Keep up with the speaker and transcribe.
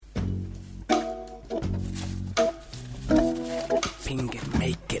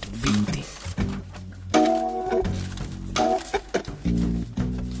Fingerbeat.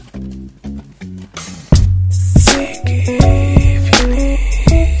 Sé que viene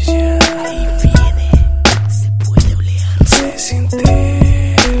ella, ahí viene, se puede oler, se siente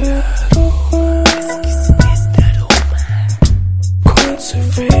el aroma, exquisito este aroma, con su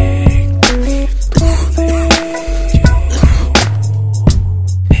efecto de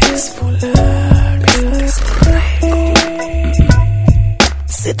es volar,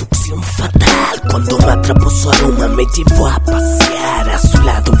 seducción fatal. Cuando me atrapó su aroma me llevó a pasear a su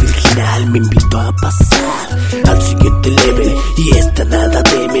lado virginal, me invitó a pasar al siguiente level y esta nada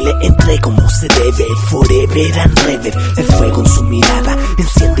teme, le entré como se debe. Forever and ever, el fuego en su mirada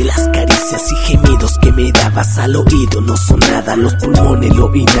enciende las caricias y gemidos que me dabas al oído. No son nada, los pulmones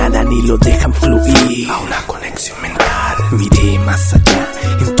lo inhalan y lo dejan fluir a una conexión mental. Miré más allá,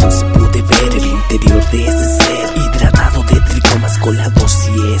 entonces pude ver el interior de ese ser hidratado de tricomas con la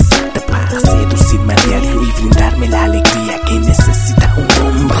dosis exacta para seducirme a diario y brindarme la alegría que necesita un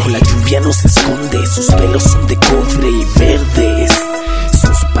hombre. Bajo la lluvia no se esconde, sus pelos son de cobre y verdes,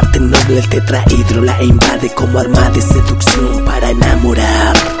 son su parte noble. El tetrahidro la invade como arma de seducción para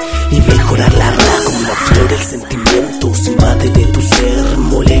enamorar y mejorar la raza. Como la flor el sentimiento se invade de tu ser,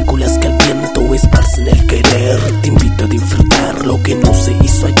 moléculas que al viento esparcen el querer. Te invito a disfrutar lo que no se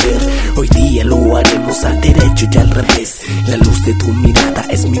hizo ayer, hoy día lo haremos al derecho y al revés. La luz de tu mirada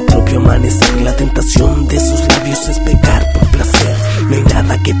es mi propio amanecer, la tentación de sus labios es pecar por placer. No hay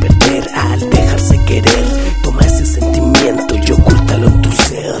nada que perder al dejarse querer, toma ese sentimiento y ocúltalo en tu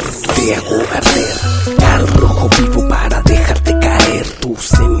ser. Te hago arder al rojo vivo para dejarte caer, tus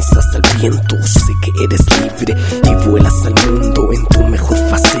cenizas al viento. Sé que eres libre y vuelas al mundo en tu mejor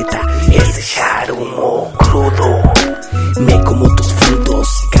faceta, es dejar humo crudo. Me como tus frutos,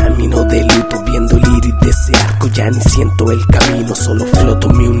 camino de luto viendo el iris de ese arco. Ya ni siento el camino, solo floto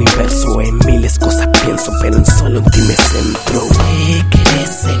mi universo. En miles cosas pienso, pero en solo en ti me centro. Sé que eres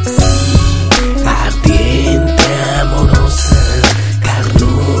sexy, ardiente, amorosa,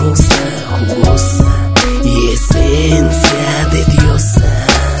 carnosa, jugosa y esencia de diosa.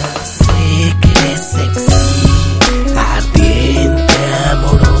 Sé que eres sexy, ardiente,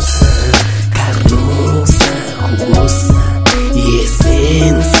 amorosa, carnosa, jugosa y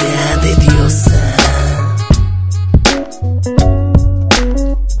esencia